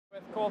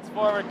Colts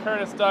forward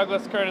Curtis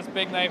Douglas. Curtis,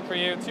 big night for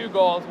you. 2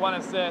 goals, 1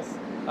 assist,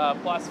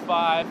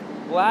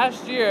 +5.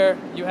 Last year,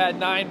 you had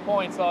 9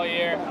 points all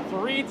year,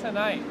 3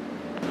 tonight.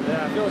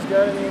 Yeah, it feels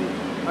good. I mean,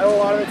 I owe a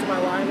lot of it to my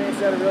line mates.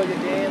 They had a really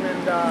good game,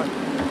 and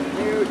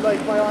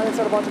my line mates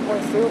had a bunch of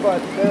points too,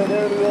 but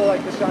they're really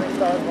the shining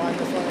stars behind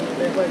this one. And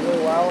they played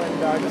really well,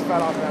 and I just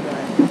fed off of them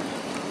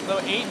tonight. So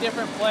 8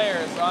 different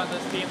players on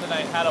this team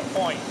tonight had a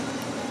point.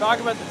 Talk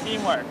about the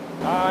teamwork.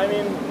 I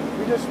mean,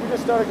 we just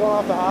started going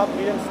off the hop.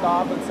 We didn't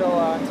stop until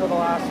the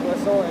last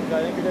whistle, and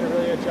I think we did a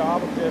really good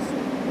job of just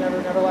never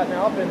letting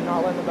up and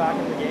not letting them back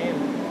in the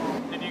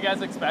game. Did you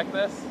guys expect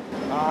this?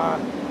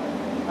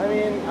 I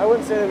mean, I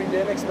wouldn't say that we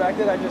didn't expect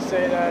it. I'd just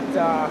say that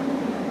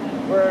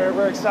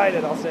we're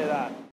excited. I'll say that.